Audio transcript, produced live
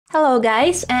Hello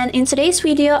guys, and in today's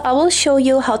video I will show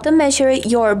you how to measure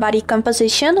your body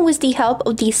composition with the help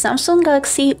of the Samsung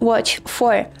Galaxy Watch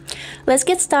 4. Let's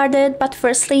get started, but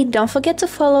firstly don't forget to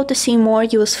follow to see more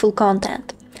useful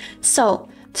content. So,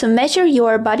 to measure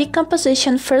your body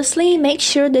composition, firstly make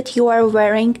sure that you are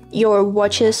wearing your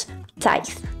watch's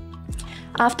tight.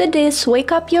 After this,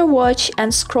 wake up your watch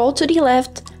and scroll to the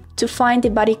left to find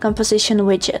the body composition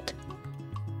widget.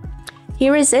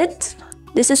 Here is it.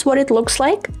 This is what it looks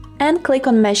like. And click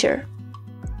on measure.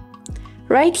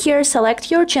 Right here,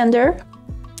 select your gender,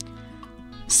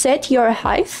 set your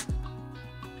height.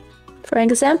 For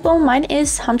example, mine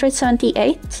is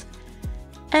 178,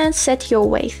 and set your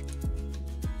weight.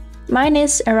 Mine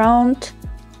is around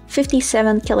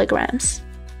 57 kilograms.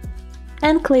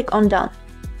 And click on done.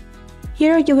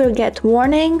 Here you will get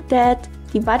warning that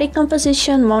the body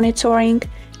composition monitoring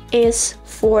is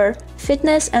for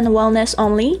fitness and wellness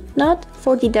only, not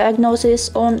for the diagnosis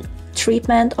or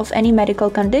treatment of any medical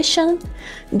condition.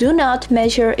 Do not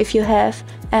measure if you have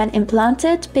an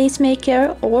implanted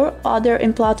pacemaker or other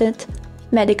implanted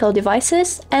medical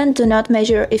devices, and do not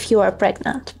measure if you are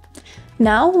pregnant.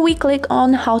 Now we click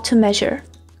on how to measure.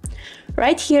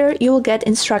 Right here you will get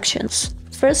instructions.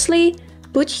 Firstly,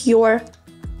 put your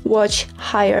watch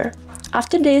higher.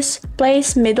 After this,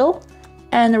 place middle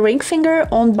and ring finger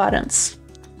on buttons,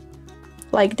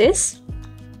 like this,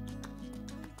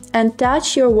 and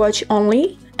touch your watch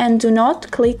only and do not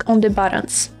click on the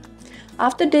buttons.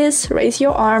 After this, raise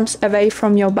your arms away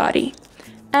from your body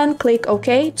and click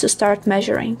OK to start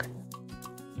measuring.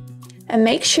 And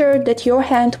make sure that your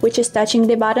hand which is touching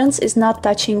the buttons is not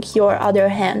touching your other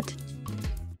hand.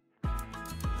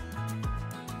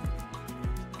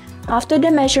 After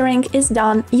the measuring is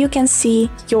done, you can see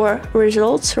your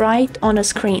results right on the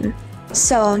screen.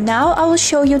 So now I will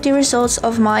show you the results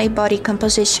of my body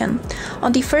composition.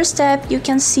 On the first step you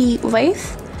can see weight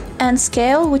and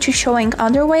scale, which is showing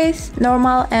underweight,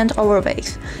 normal and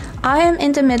overweight. I am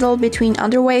in the middle between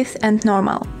underweight and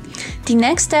normal. The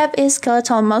next step is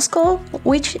skeletal muscle,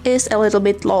 which is a little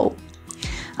bit low.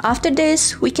 After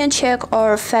this we can check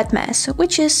our fat mass,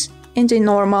 which is in the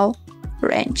normal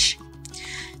range.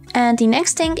 And the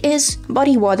next thing is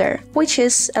body water, which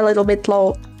is a little bit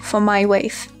low for my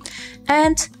weight.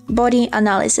 And body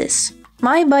analysis.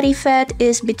 My body fat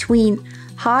is between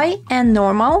high and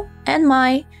normal, and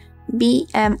my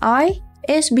BMI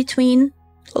is between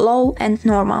low and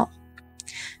normal.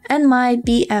 And my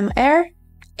BMR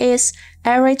is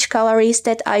average calories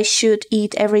that I should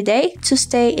eat every day to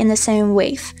stay in the same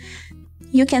weight.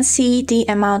 You can see the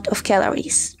amount of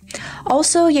calories.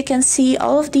 Also, you can see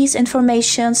all of these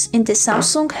informations in the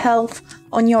Samsung Health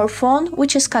on your phone,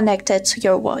 which is connected to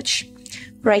your watch.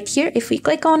 Right here, if we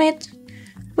click on it,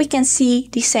 we can see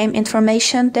the same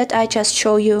information that I just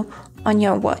showed you on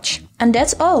your watch. And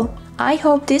that's all. I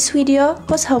hope this video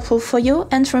was helpful for you,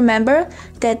 and remember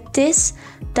that this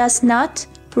does not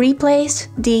replace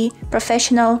the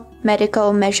professional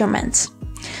medical measurements.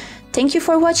 Thank you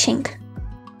for watching.